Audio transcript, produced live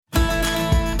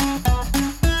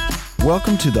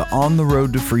Welcome to the On the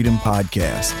Road to Freedom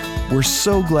podcast. We're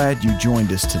so glad you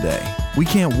joined us today. We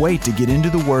can't wait to get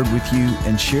into the Word with you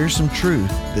and share some truth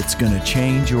that's going to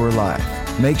change your life.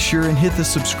 Make sure and hit the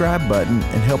subscribe button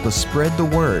and help us spread the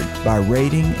word by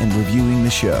rating and reviewing the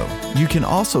show. You can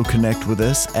also connect with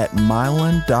us at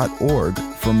mylan.org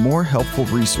for more helpful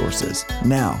resources.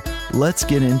 Now, let's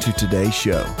get into today's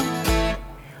show.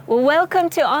 Well, welcome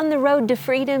to On the Road to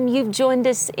Freedom. You've joined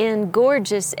us in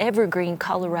gorgeous Evergreen,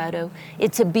 Colorado.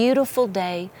 It's a beautiful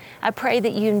day. I pray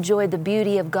that you enjoy the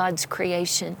beauty of God's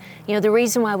creation. You know, the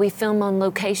reason why we film on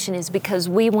location is because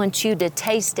we want you to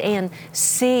taste and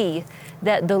see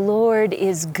that the Lord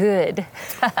is good.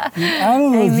 I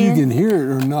don't know if you can hear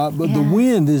it or not, but the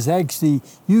wind is actually,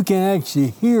 you can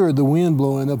actually hear the wind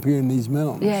blowing up here in these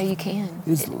mountains. Yeah, you can.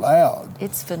 It's loud.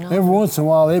 It's phenomenal. Every once in a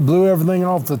while, they blew everything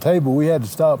off the table. We had to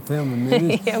stop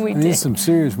filming. Yeah, we did. There's some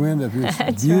serious wind up here. It's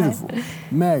That's beautiful, right.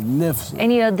 magnificent.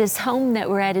 And you know, this home that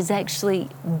we're at is actually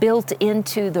built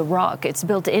into the rock. It's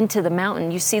built into the mountain.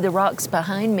 You see the rocks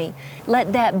behind me.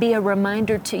 Let that be a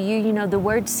reminder to you. You know, the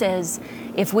Word says,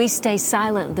 if we stay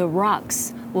silent, the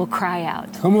rocks will cry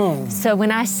out. Come on. So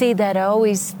when I see that,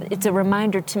 it's a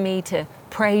reminder to me to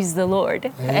praise the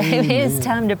Lord. It's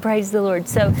time to praise the Lord.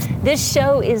 So this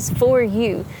show is for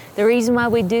you. The reason why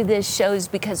we do this show is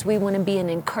because we want to be an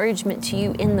encouragement to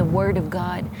you in the Word of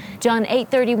God. John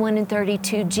 8:31 and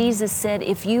 32, Jesus said,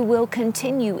 if you will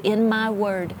continue in my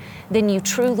word, then you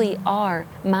truly are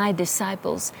my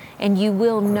disciples, and you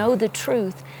will know the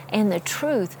truth, and the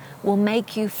truth will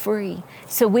make you free.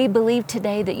 So we believe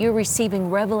today that you're receiving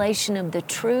revelation of the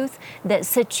truth that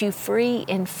sets you free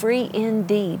and free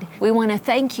indeed. We want to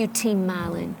thank you, Team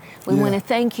Mylan. We want to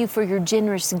thank you for your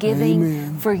generous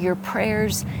giving, for your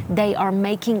prayers. They are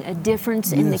making a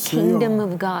difference in the kingdom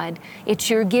of God. It's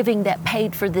your giving that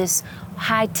paid for this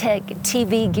high-tech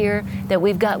TV gear that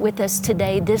we've got with us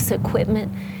today, this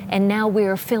equipment. And now we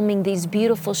are filming these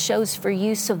beautiful shows for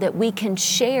you so that we can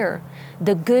share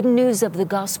the good news of the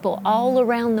gospel all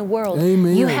around the world.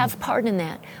 Amen. You have part in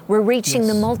that. We're reaching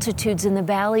the multitudes in the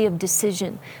valley of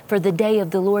decision, for the day of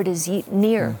the Lord is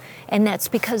near. And that's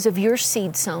because of your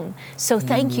seed sown. So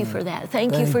thank you for that.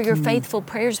 Thank you for your faithful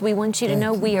prayers. We want you to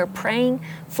know we are praying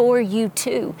for you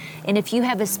too. And if you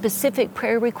have a specific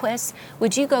prayer request,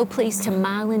 would you go please to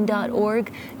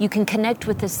mylan.org? You can connect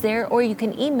with us there, or you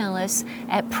can email us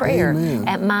at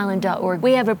prayer@mylan.org.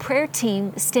 We have a prayer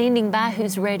team standing by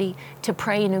who's ready to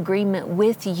pray in agreement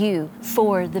with you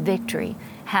for the victory.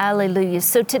 Hallelujah.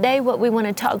 So today what we want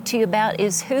to talk to you about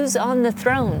is who's on the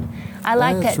throne. I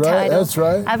like that title. That's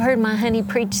right. I've heard my honey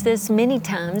preach this many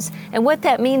times. And what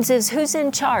that means is who's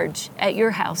in charge at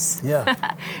your house? Yeah.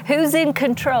 Who's in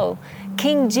control?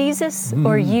 King Jesus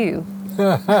or you?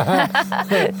 That's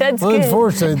good.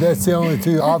 Unfortunately, that's the only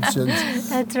two options.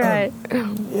 That's right.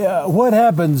 Yeah, what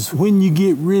happens when you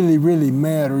get really, really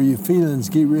mad or your feelings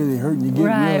get really hurt and you get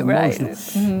really emotional?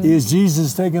 Is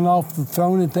Jesus taken off the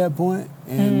throne at that point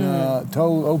and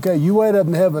told, okay, you wait up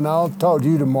in heaven, I'll talk to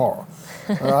you tomorrow.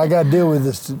 I got to deal with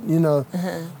this, you know.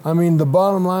 I mean, the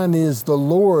bottom line is the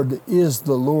Lord is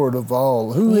the Lord of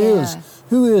all. Who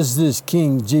is this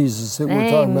King Jesus that we're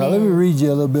talking about? Let me read you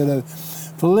a little bit of it.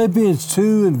 Philippians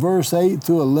 2 and verse 8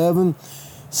 through 11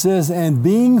 says, and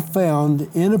being found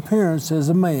in appearance as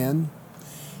a man,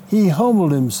 he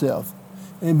humbled himself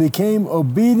and became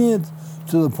obedient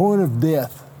to the point of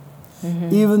death,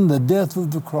 even the death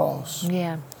of the cross.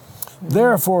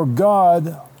 Therefore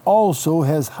God also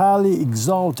has highly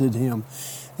exalted him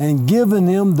and given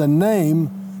him the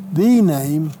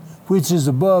name which is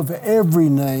above every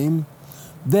name,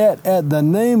 that at the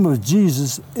name of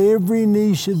Jesus every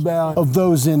knee should bow, of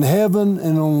those in heaven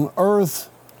and on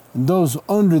earth and those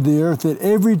under the earth, that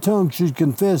every tongue should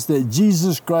confess that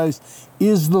Jesus Christ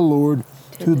is the Lord,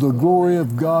 to the glory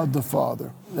of God the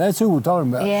Father. That's who we're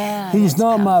talking about. He's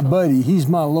not my buddy, he's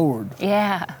my Lord.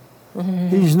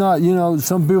 He's not, you know,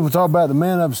 some people talk about the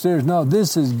man upstairs. No,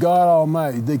 this is God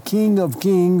Almighty, the King of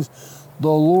Kings, the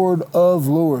Lord of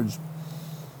Lords.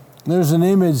 There's an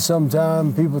image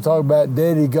sometime, people talk about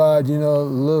Daddy God, you know, a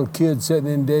little kid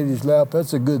sitting in Daddy's lap.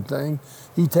 That's a good thing.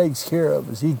 He takes care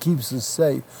of us. He keeps us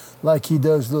safe like he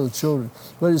does little children.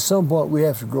 But at some point, we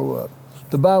have to grow up.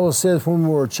 The Bible says when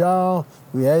we were a child,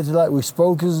 we acted like we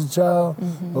spoke as a child.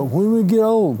 But when we get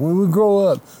old, when we grow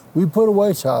up, we put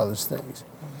away childish things.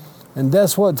 And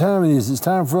that's what time it is. It's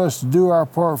time for us to do our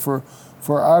part for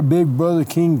our big brother,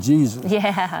 King Jesus.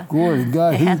 Glory to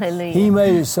God. He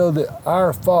made it so that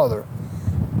our Father,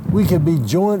 we could be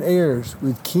joint heirs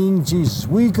with King Jesus.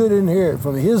 We could inherit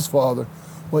from his Father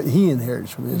what he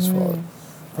inherits from his Father.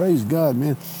 Praise God,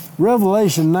 man.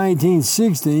 Revelation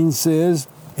 19:16 says,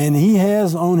 And he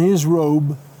has on his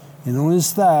robe and on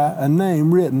his thigh a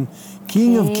name written,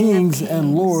 King of Kings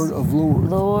and Lord of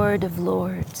Lords. Lord of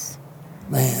Lords.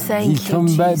 Man, he's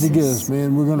coming back to get us,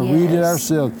 man. We're going to read it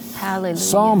ourselves. Hallelujah.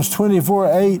 Psalms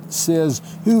 24:8 says,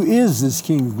 who is this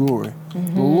King of glory?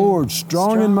 The Lord,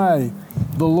 strong and mighty.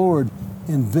 The Lord,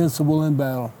 invincible in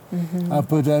battle. I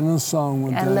put that in a song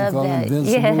one time. I love called that.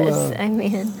 Invincible Love.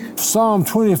 Amen. Psalm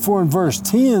 24 and verse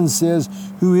 10 says,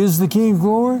 who is the King of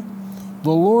glory? The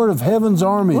Lord of heaven's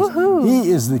armies. Woo-hoo. He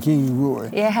is the King of glory.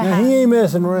 Yeah. Now, he ain't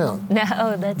messing around.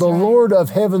 No, that's The right. Lord of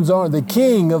heaven's armies, the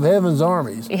King of heaven's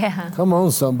armies. Yeah. Come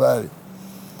on, somebody.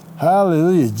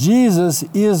 Hallelujah. Jesus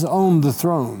is on the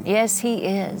throne. Yes, he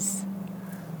is.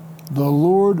 The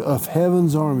Lord of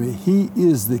heaven's army. He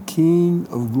is the King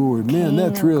of glory. Man, King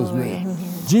that of thrills glory. me. Amen.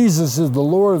 Jesus is the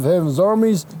Lord of heaven's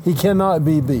armies. He cannot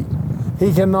be beat.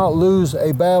 He cannot lose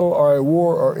a battle or a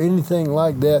war or anything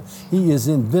like that. He is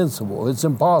invincible. It's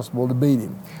impossible to beat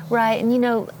him. Right, and you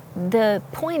know, the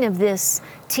point of this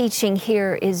teaching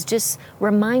here is just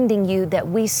reminding you that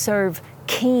we serve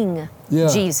King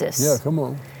Jesus. Yeah, come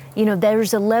on. You know,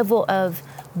 there's a level of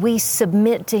we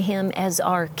submit to him as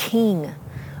our King,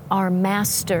 our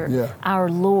Master, our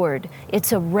Lord.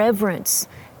 It's a reverence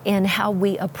in how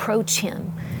we approach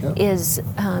him. Is,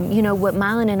 you know, what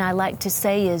Mylon and I like to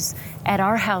say is, at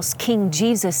our house, King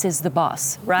Jesus is the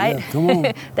boss, right? Yeah, come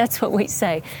on. That's what we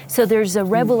say. So there's a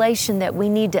revelation that we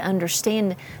need to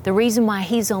understand. The reason why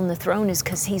he's on the throne is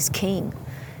because he's king.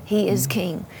 He is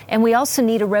king. And we also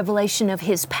need a revelation of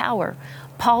his power.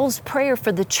 Paul's prayer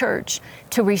for the church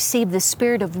to receive the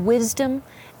spirit of wisdom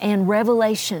and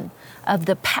revelation of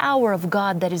the power of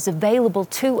God that is available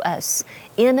to us,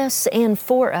 in us and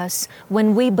for us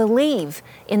when we believe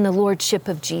in the Lordship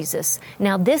of Jesus.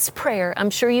 Now this prayer, I'm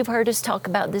sure you've heard us talk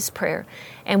about this prayer,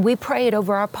 and we pray it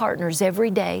over our partners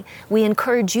every day. We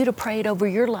encourage you to pray it over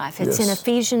your life. It's in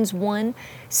Ephesians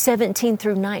 1:17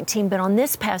 through 19, but on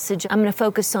this passage, I'm going to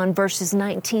focus on verses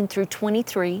 19 through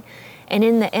 23. And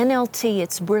in the NLT,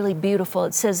 it's really beautiful.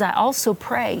 It says, I also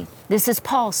pray, this is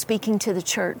Paul speaking to the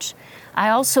church, I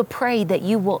also pray that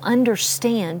you will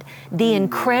understand the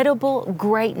incredible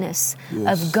greatness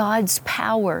of God's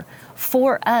power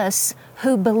for us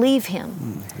who believe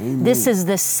him. This is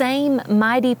the same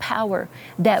mighty power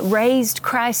that raised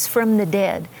Christ from the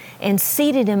dead and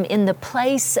seated him in the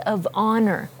place of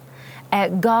honor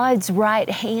at God's right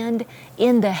hand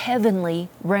in the heavenly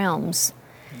realms.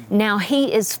 Now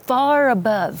he is far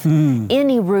above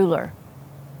any ruler,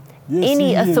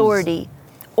 any authority,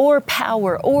 or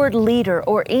power, or leader,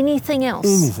 or anything else.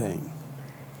 Anything.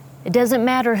 It doesn't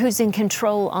matter who's in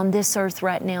control on this earth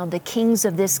right now, the kings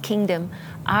of this kingdom.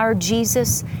 Our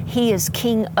Jesus, he is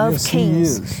King of kings,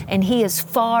 he is. And he is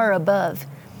far above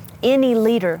any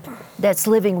leader that's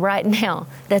living right now,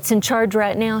 that's in charge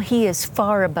right now. He is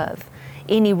far above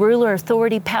any ruler,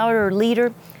 authority, power, or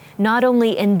leader, not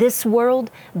only in this world,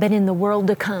 but in the world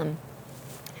to come.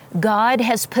 God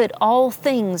has put all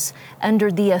things under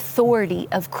the authority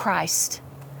of Christ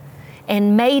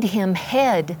and made him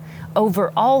head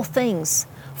over all things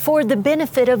for the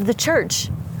benefit of the church,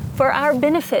 for our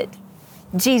benefit.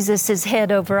 Jesus is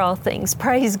head over all things.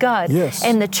 Praise God. Yes.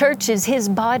 And the church is his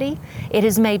body. It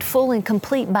is made full and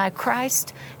complete by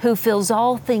Christ, who fills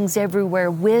all things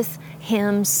everywhere with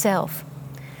himself.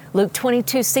 Luke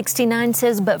 22:69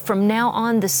 says, but from now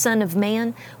on the Son of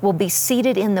Man will be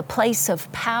seated in the place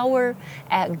of power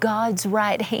at God's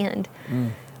right hand.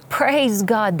 Praise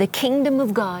God. The kingdom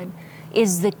of God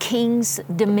is the king's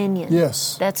dominion.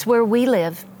 Yes. That's where we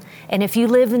live. And if you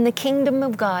live in the kingdom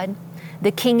of God,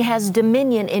 the king has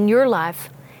dominion in your life.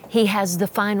 He has the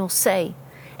final say.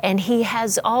 And he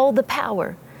has all the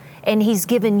power. And he's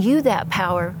given you that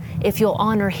power if you'll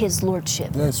honor his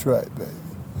lordship. That's right, baby.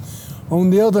 On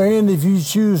the other hand, if you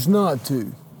choose not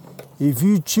to, if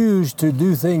you choose to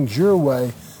do things your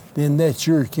way, then that's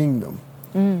your kingdom.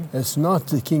 It's not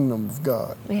the kingdom of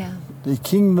God. Yeah. The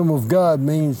kingdom of God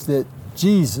means that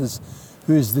Jesus,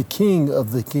 who is the king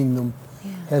of the kingdom,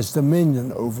 has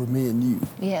dominion over me and you.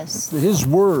 Yes. His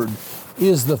word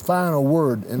is the final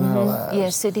word in our lives.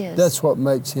 Yes, it is. That's what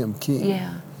makes him king.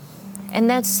 Yeah. And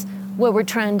that's what we're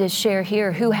trying to share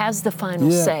here. Who has the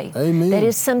final say? Amen. That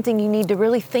is something you need to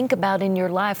really think about in your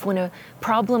life when a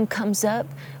problem comes up,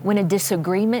 when a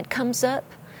disagreement comes up,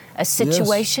 a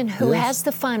situation. Who has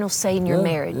the final say in your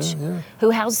marriage?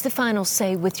 Who has the final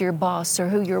say with your boss or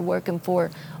who you're working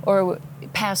for, or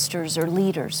pastors or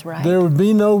leaders, right? There would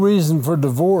be no reason for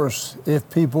divorce if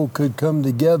people could come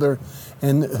together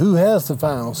And who has the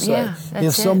final say? Yeah,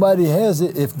 if somebody has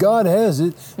it, if God has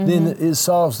it, then it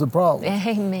solves the problem.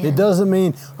 Amen. It doesn't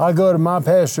mean I go to my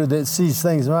pastor that sees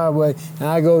things my way, and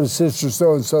I go to Sister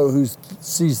so-and-so who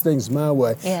sees things my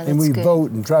way. Yeah, and we that's good. vote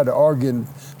and try to argue and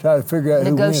try to figure out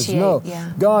who wins. No,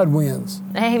 God wins.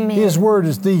 Amen. His word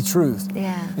is the truth.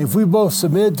 Yeah. If we both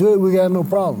submit to it, we got no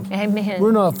problems. Amen.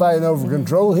 We're not fighting over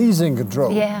control. He's in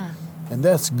control. Yeah. And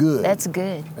that's good. That's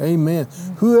good. Amen.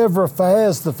 Whoever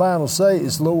has the final say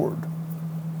is Lord.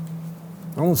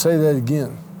 I won't say that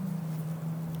again.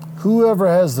 Whoever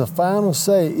has the final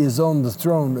say is on the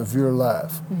throne of your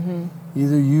life.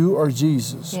 Either you or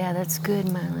Jesus. Yeah, that's good,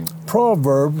 Mylon.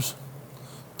 Proverbs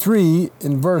 3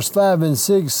 in verse 5 and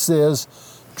 6 says,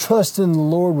 trust in the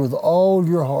Lord with all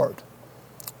your heart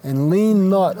and lean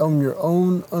not on your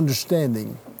own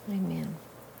understanding. Amen.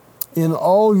 In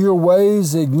all your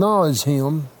ways acknowledge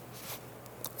him,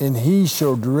 and he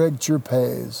shall direct your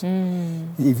paths.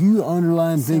 If you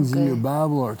underline things in your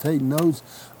Bible or take notes,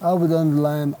 I would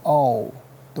underline all,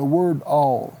 the word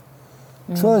all.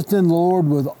 Trust in the Lord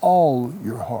with all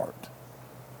your heart.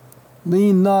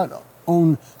 Lean not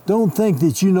on, don't think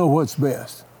that you know what's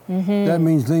best. That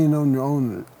means lean on your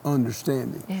own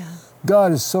understanding. Yeah.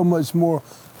 God is so much more,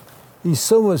 he's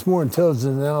so much more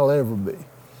intelligent than I'll ever be.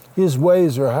 His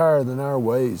ways are higher than our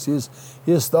ways.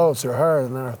 His thoughts are higher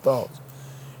than our thoughts.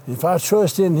 If I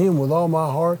trust in him with all my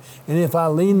heart, and if I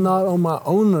lean not on my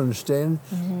own understanding,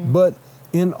 but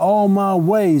in all my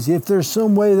ways, if there's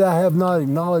some way that I have not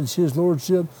acknowledged his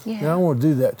lordship, then I want to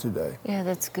do that today. Yeah,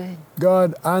 that's good.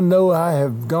 God, I know I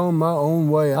have gone my own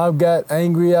way. I've got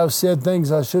angry. I've said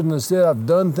things I shouldn't have said. I've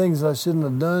done things I shouldn't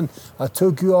have done. I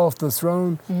took you off the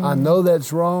throne. I know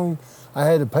that's wrong. I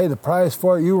had to pay the price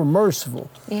for it. You were merciful.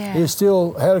 Yeah. It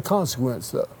still had a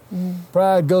consequence, though.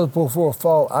 Pride goes before a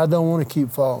fall. I don't want to keep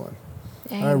falling.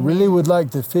 Amen. I really would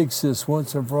like to fix this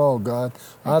once and for all, God.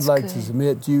 That's I'd like good. to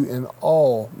submit to you in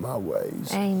all my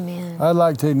ways. Amen. I'd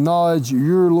like to acknowledge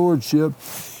your lordship.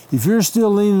 If you're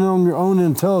still leaning on your own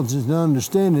intelligence and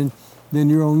understanding, then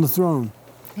you're on the throne.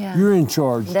 Yeah. You're in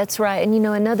charge. That's right. And you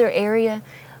know, another area,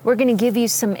 we're going to give you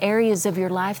some areas of your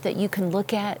life that you can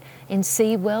look at and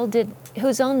see, well,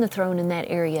 who's on the throne in that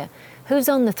area? Who's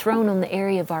on the throne on the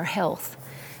area of our health?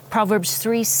 Proverbs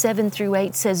 3, 7 through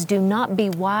 8 says, do not be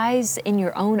wise in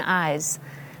your own eyes.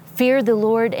 Fear the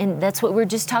Lord, and that's what we're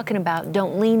just talking about.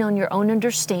 Don't lean on your own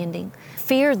understanding.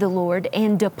 Fear the Lord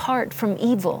and depart from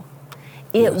evil.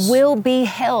 It will be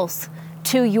health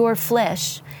to your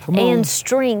flesh and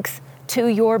strength to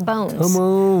your bones. Come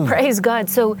on. Praise God.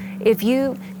 So if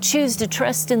you choose to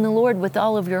trust in the Lord with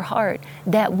all of your heart,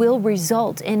 that will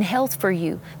result in health for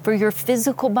you, for your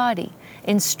physical body,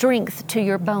 and strength to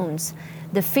your bones.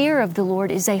 The fear of the Lord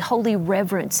is a holy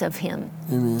reverence of Him.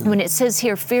 Amen. When it says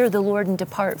here, fear the Lord and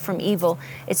depart from evil,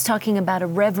 it's talking about a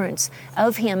reverence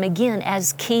of Him, again,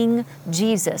 as King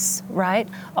Jesus, right?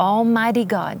 Almighty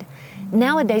God.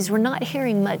 Nowadays, we're not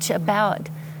hearing much about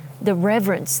the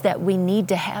reverence that we need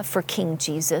to have for King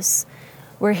Jesus.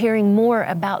 We're hearing more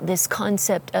about this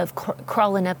concept of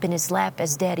crawling up in His lap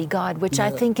as Daddy God, which I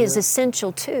think is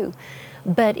essential too.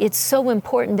 But it's so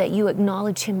important that you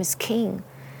acknowledge Him as King.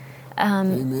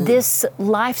 This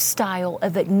lifestyle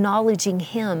of acknowledging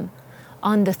Him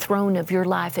on the throne of your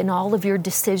life and all of your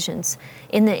decisions.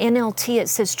 In the NLT, it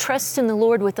says, trust in the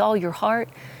Lord with all your heart.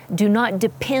 Do not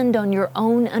depend on your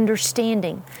own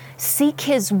understanding. Seek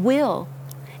His will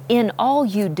in all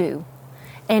you do,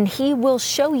 and He will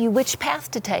show you which path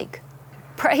to take.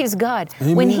 Praise God.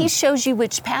 Amen. When He shows you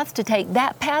which path to take,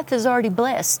 that path is already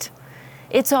blessed.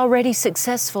 It's already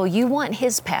successful. You want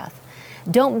His path.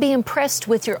 Don't be impressed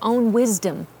with your own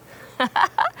wisdom.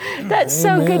 That's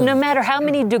so good. No matter how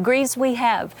many degrees we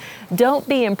have, don't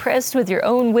be impressed with your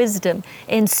own wisdom.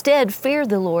 Instead, fear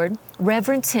the Lord,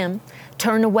 reverence Him,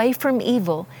 turn away from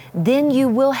evil. Then you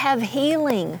will have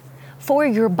healing for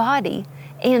your body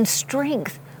and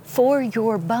strength for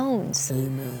your bones.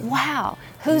 Amen. Wow.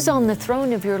 Who's on the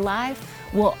throne of your life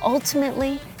will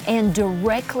ultimately and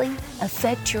directly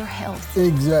affect your health.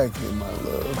 Exactly, my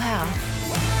love. Wow.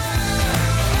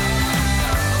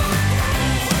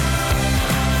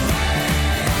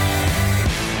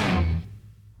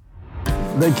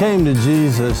 They came to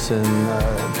Jesus and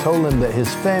told him that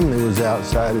his family was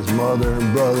outside, his mother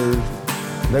and brothers.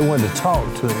 They wanted to talk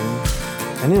to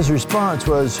him. And his response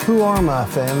was, who are my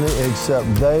family except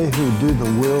they who do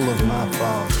the will of my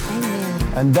Father?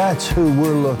 Amen. And that's who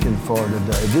we're looking for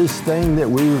today. This thing that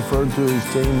we refer to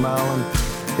as Team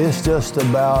Mylon, it's just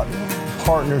about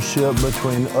partnership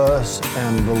between us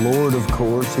and the Lord, of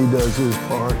course. He does His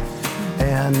part.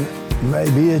 And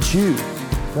maybe it's you.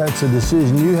 That's a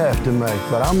decision you have to make.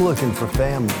 But I'm looking for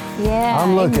family. Yeah,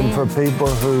 I'm looking amen. for people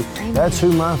who, that's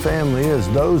who my family is.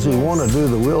 Those who want to do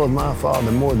the will of my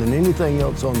Father more than anything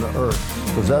else on the earth,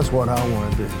 because that's what I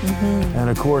want to do. And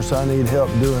of course, I need help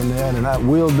doing that, and I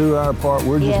will do our part.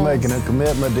 We're just making a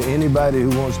commitment to anybody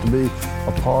who wants to be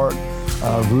a part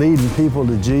of leading people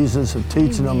to Jesus, of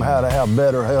teaching them how to have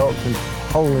better health and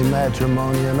holy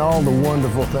matrimony and all the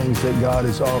wonderful things that God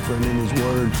is offering in His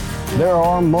Word. There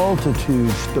are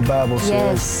multitudes, the Bible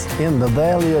says, in the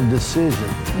valley of decision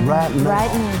right now.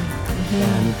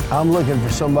 And I'm looking for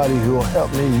somebody who will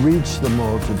help me reach the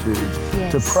multitudes,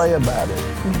 to pray about it,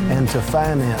 and to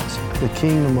finance the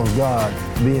kingdom of God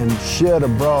being shed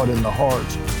abroad in the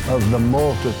hearts of the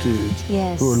multitudes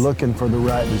who are looking for the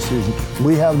right decision.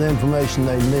 We have the information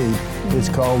they need. It's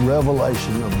called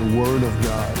revelation of the Word of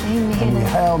God. And we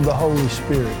have the Holy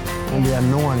Spirit and the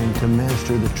anointing to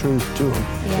minister the truth to them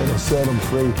that'll set them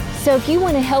free. So if you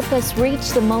want to help us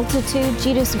reach the multitudes,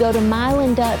 you just go to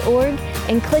Milan.org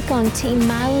and click on Team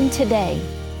Milan today.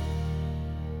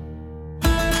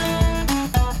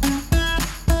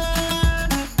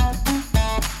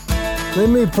 Let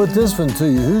me put this one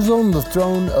to you. Who's on the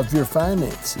throne of your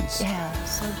finances? Yeah,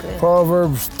 so good.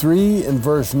 Proverbs 3 and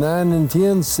verse 9 and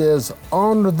 10 says,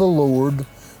 honor the Lord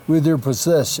with your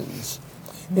possessions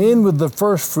and with the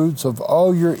first fruits of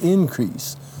all your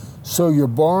increase. So your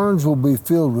barns will be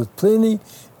filled with plenty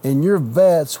and your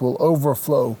vats will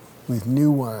overflow with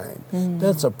new wine.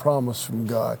 That's a promise from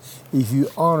God if you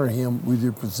honor Him with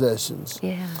your possessions.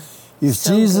 Yeah. If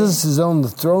so Jesus good. is on the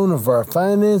throne of our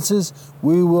finances,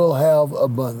 we will have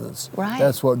abundance. Right.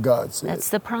 That's what God said. That's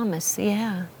the promise,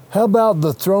 yeah. How about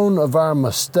the throne of our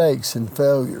mistakes and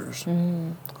failures?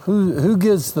 Who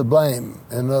gets the blame,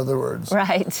 in other words?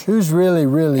 Right. Who's really,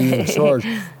 really in charge?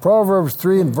 Proverbs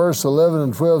 3 and verse 11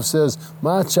 and 12 says,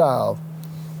 my child,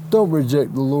 don't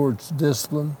reject the Lord's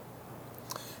discipline,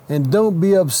 and don't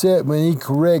be upset when He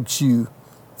corrects you,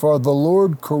 for the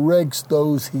Lord corrects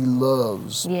those He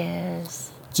loves.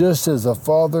 Yes. Just as a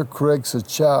father corrects a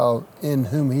child in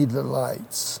whom he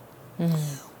delights.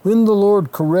 When the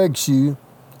Lord corrects you,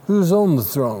 who's on the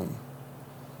throne?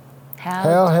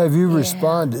 How have you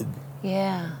responded?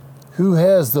 Yeah. Who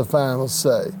has the final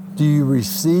say? Do you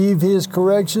receive His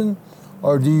correction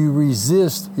or do you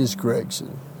resist His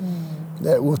correction?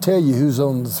 That will tell you who's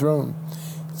on the throne.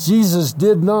 Jesus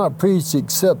did not preach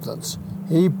acceptance.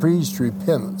 He preached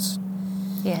repentance.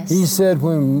 Yes. He said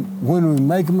when we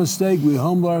make a mistake, we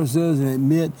humble ourselves and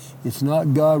admit it's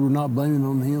not God, we're not blaming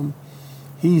on Him.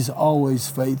 He's always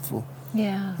faithful.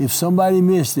 Yeah. If somebody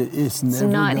missed it, it's never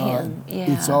not God. Him.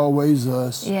 Yeah. It's always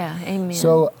us. Yeah, amen.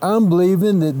 So I'm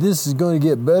believing that this is going to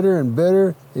get better and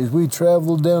better as we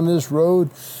travel down this road.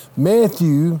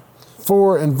 Matthew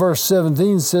 4 and verse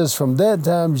 17 says, from that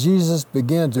time Jesus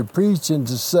began to preach and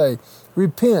to say,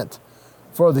 repent,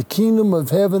 for the kingdom of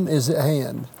heaven is at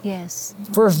hand. Yes.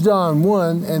 1 John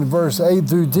 1 and verse 8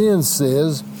 through 10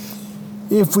 says,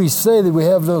 if we say that we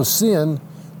have no sin,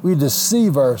 we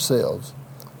deceive ourselves,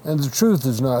 and the truth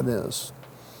is not in us.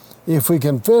 If we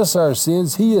confess our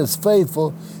sins, He is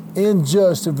faithful and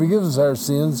just to forgive us our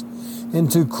sins and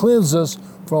to cleanse us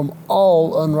from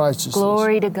all unrighteousness.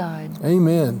 Glory to God.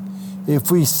 Amen.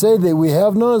 If we say that we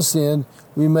have not sinned,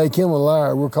 we make Him a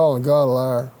liar. We're calling God a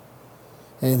liar.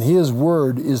 And His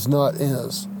word is not in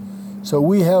us. So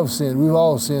we have sinned. We've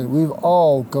all sinned. We've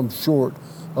all come short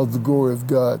of the glory of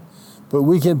God. But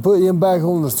we can put Him back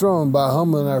on the throne by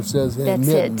humbling ourselves and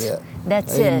admitting that.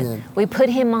 That's Amen. it. We put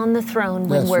Him on the throne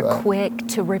when That's we're right. quick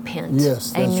to repent.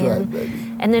 Yes, that's Amen. right,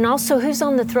 baby. And then also, who's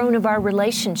on the throne of our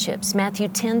relationships? Matthew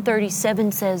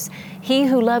 10:37 says, he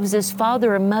who loves his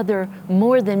father or mother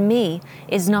more than me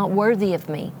is not worthy of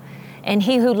me. And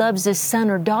he who loves his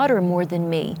son or daughter more than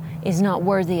me is not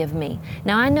worthy of me.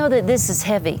 Now, I know that this is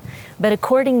heavy, but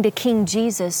according to King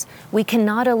Jesus, we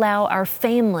cannot allow our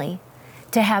family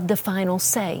to have the final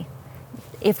say.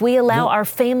 If we allow our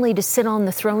family to sit on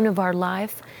the throne of our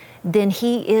life, then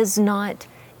He is not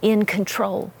in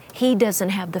control. He doesn't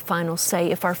have the final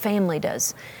say if our family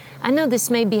does. I know this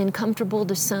may be uncomfortable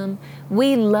to some.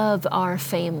 We love our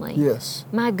family. Yes.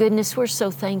 My goodness, we're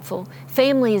so thankful.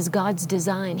 Family is God's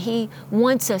design. He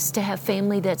wants us to have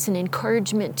family that's an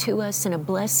encouragement to us and a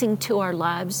blessing to our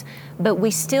lives, but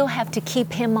we still have to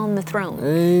keep Him on the throne.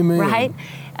 Amen. Right?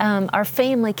 Our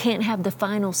family can't have the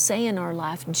final say in our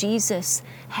life. Jesus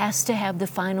has to have the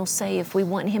final say if we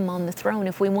want Him on the throne.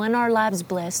 If we want our lives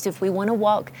blessed, if we want to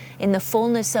walk in the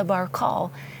fullness of our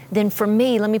call, then for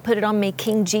me, let me put it on me,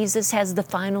 King Jesus has the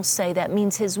final say. That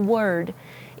means His word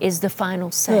is the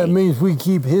final say. That means we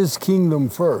keep His kingdom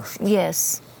first.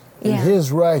 Yes. and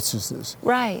His righteousness.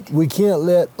 Right. We can't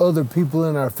let other people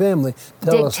in our family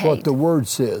tell us what the Word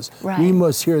says. Right. We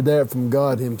must hear that from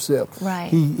God Himself. Right.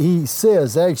 He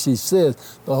actually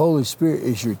says, the Holy Spirit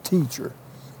is your teacher.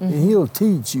 And He'll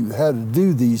teach you how to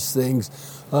do these things.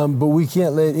 But we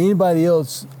can't let anybody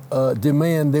else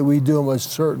demand that we do them a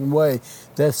certain way.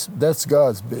 That's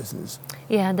God's business.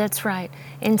 Yeah, that's right.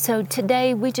 And so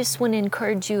today we just want to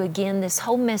encourage you again, this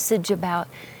whole message about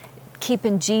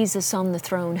keeping Jesus on the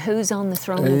throne. Who's on the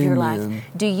throne of your life?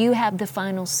 Do you have the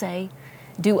final say?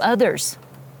 Do others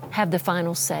have the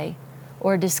final say?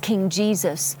 Or does King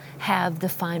Jesus have the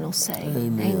final say?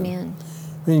 Amen.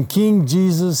 When King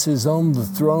Jesus is on the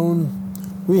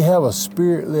throne, we have a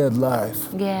Spirit-led life.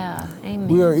 Yeah, amen.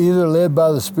 We are either led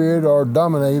by the Spirit or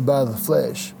dominated by the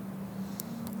flesh.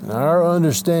 And our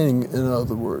understanding, in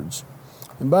other words.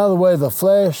 And by the way, the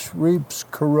flesh reaps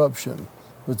corruption,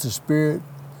 but the Spirit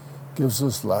gives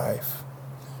us life.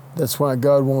 That's why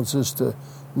God wants us to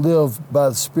live by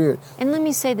the Spirit. And let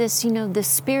me say this, the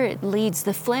Spirit leads.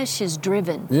 The flesh is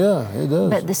driven. Yeah, it does.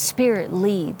 But the Spirit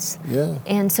leads. Yeah.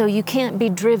 And so you can't be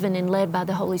driven and led by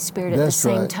the Holy Spirit at the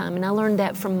same right. time. And I learned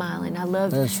that from Mylon. I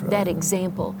love that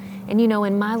example. And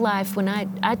in my life, when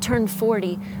I turned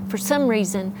 40, for some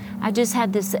reason, I just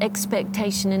had this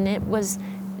expectation, and it was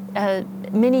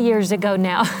many years ago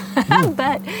now.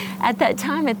 But at that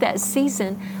time, at that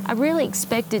season, I really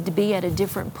expected to be at a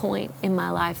different point in my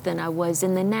life than I was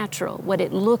in the natural, what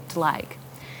it looked like.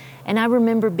 And I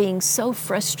remember being so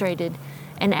frustrated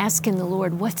and asking the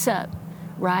Lord, what's up,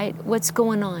 right? What's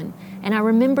going on? And I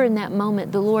remember in that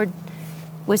moment, the Lord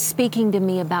was speaking to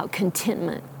me about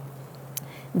contentment.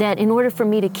 That in order for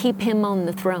me to keep Him on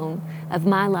the throne of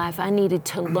my life, I needed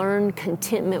to learn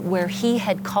contentment where He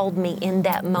had called me in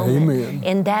that moment,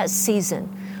 in that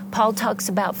season. Paul talks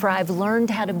about, for I've learned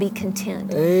how to be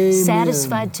content,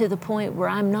 satisfied to the point where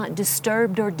I'm not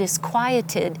disturbed or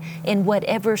disquieted in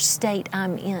whatever state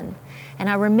I'm in. And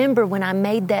I remember when I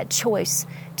made that choice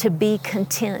to be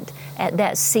content at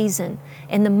that season.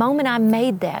 And the moment I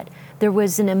made that, there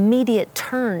was an immediate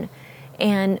turn,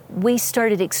 and we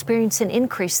started experiencing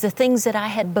increase. The things that I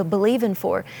had been believing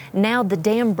for, now the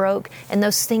dam broke, and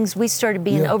those things, we started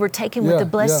being overtaken with the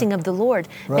blessing of the Lord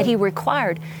that He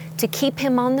required to keep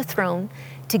Him on the throne,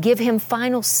 to give Him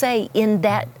final say in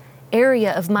that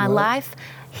area of my life.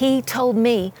 He told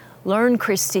me, learn,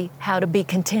 Christy, how to be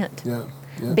content.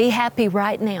 Be happy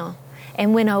right now.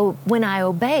 And when I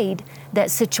obeyed, that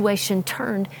situation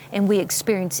turned and we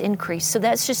experienced increase. So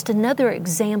that's just another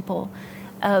example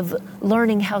of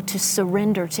learning how to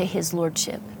surrender to His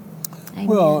Lordship. Amen.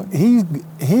 Well,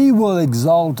 He will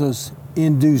exalt us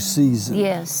in due season.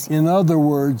 Yes. In other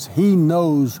words, He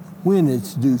knows when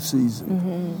it's due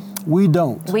season. We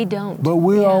don't. We don't. But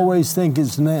we always think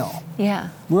it's now. Yeah.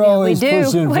 We're always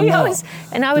pushing for now.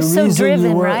 And I was so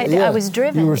driven, right? Yeah, I was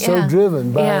driven. You were so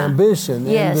driven by ambition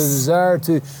and the desire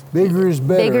to bigger is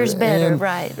better. Bigger is better,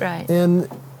 right. And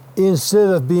instead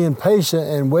of being patient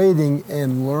and waiting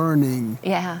and learning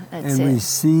that's and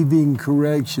receiving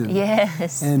correction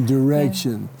and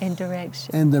direction and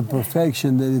the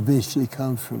perfection that eventually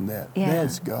comes from that.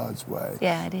 That's God's way.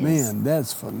 Yeah, it is. Man,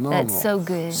 that's phenomenal. That's so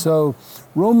good. So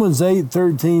Romans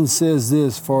 8:13 says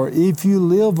this, for if you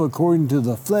live according to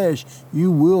the flesh,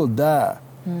 you will die.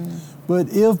 But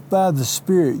if by the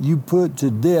Spirit you put to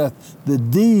death the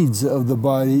deeds of the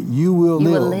body, you will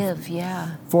live. You will live,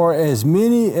 yeah. For as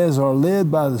many as are led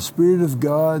by the Spirit of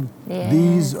God,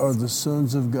 these are the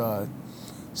sons of God.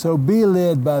 So be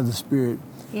led by the Spirit.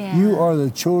 Yeah. You are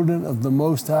the children of the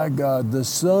Most High God, the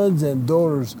sons and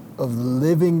daughters of the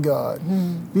living God.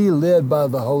 Be led by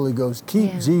the Holy Ghost.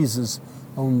 Keep Jesus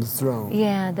on the throne.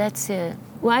 Yeah, that's it.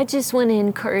 Well, I just want to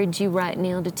encourage you right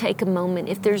now to take a moment.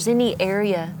 If there's any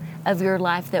area of your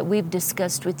life that we've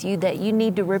discussed with you that you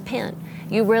need to repent,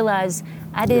 you realize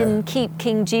I didn't keep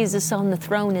King Jesus on the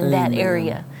throne in that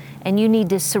area, and you need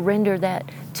to surrender that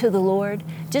to the Lord.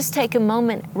 Just take a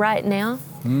moment right now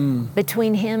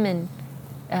between Him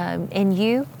and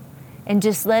you, and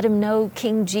just let Him know,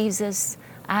 King Jesus,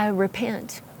 I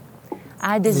repent.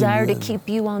 I desire to keep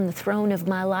you on the throne of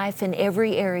my life in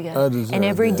every area and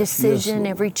every decision,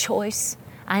 every choice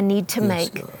I need to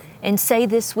make. God. And say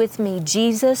this with me,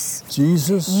 Jesus,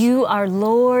 you are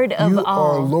Lord of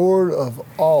all. You are Lord of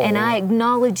all. And I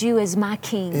acknowledge you as my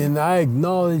King. And I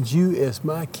acknowledge you as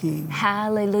my King.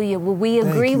 Hallelujah. Well, we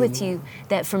agree with you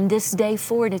that from this day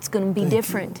forward, it's going to be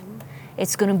different.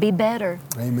 It's going to be better.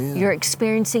 Amen. You're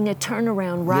experiencing a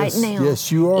turnaround right now.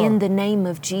 Yes, you are. In the name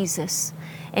of Jesus.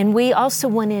 And we also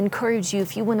want to encourage you,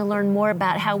 if you want to learn more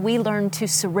about how we learn to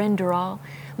surrender all,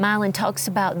 Mylon talks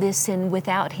about this in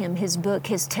Without Him, his book,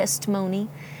 his testimony.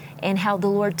 and how the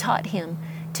Lord taught him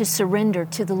to surrender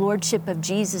to the Lordship of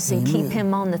Jesus and keep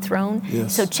Him on the throne.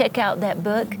 Yes. So check out that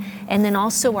book. And then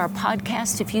also our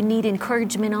podcast, if you need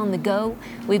encouragement on the go,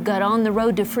 we've got On the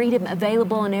Road to Freedom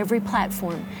available on every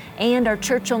platform. And our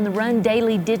Church on the Run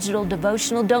daily digital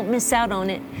devotional. Don't miss out on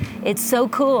it. It's so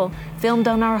cool. Filmed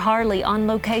on our Harley, on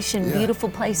location, beautiful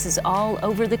places all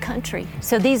over the country.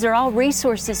 So these are all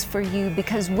resources for you,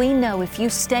 because we know if you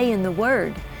stay in the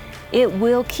Word, it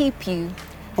will keep you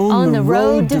on the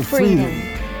road to freedom.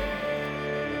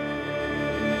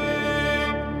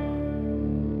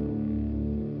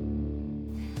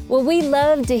 Well, we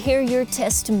love to hear your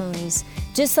testimonies.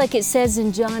 Just like it says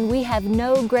in John, we have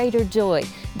no greater joy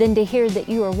than to hear that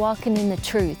you are walking in the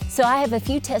truth. So I have a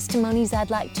few testimonies I'd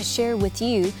like to share with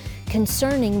you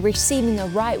concerning receiving a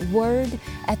right word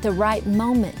at the right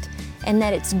moment, and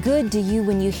that it's good to you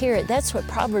when you hear it. That's what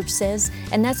Proverbs says,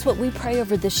 and that's what we pray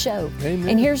over the show. Amen.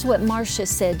 And here's what Marcia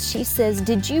said. She says,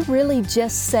 did you really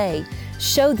just say,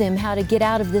 show them how to get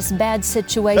out of this bad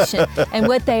situation and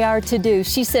what they are to do?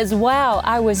 She says, wow,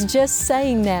 I was just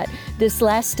saying that this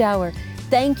last hour.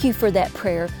 Thank you for that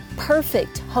prayer.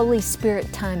 Perfect Holy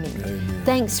Spirit timing. Amen.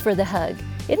 Thanks for the hug.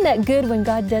 Isn't that good when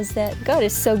God does that? God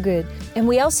is so good. And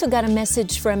we also got a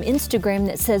message from Instagram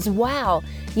that says, wow,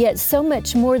 yet so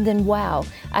much more than wow.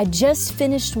 I just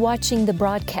finished watching the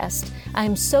broadcast.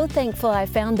 I'm so thankful I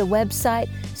found the website.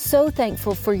 So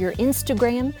thankful for your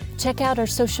Instagram. Check out our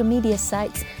social media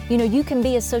sites. You know, you can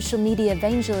be a social media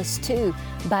evangelist too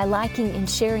by liking and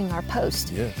sharing our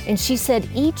post. Yes. And she said,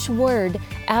 each word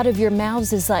out of your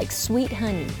mouths is like sweet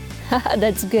honey.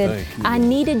 That's good. Thank you. I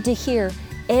needed to hear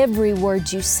every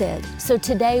word you said. So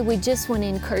today we just want to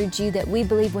encourage you that we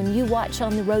believe when you watch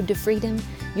On the Road to Freedom,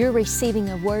 you're receiving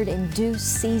a word in due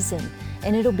season,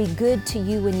 and it'll be good to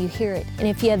you when you hear it. And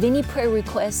if you have any prayer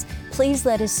requests, please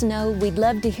let us know. We'd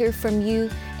love to hear from you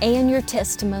and your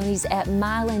testimonies at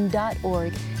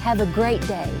mylan.org. Have a great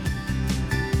day.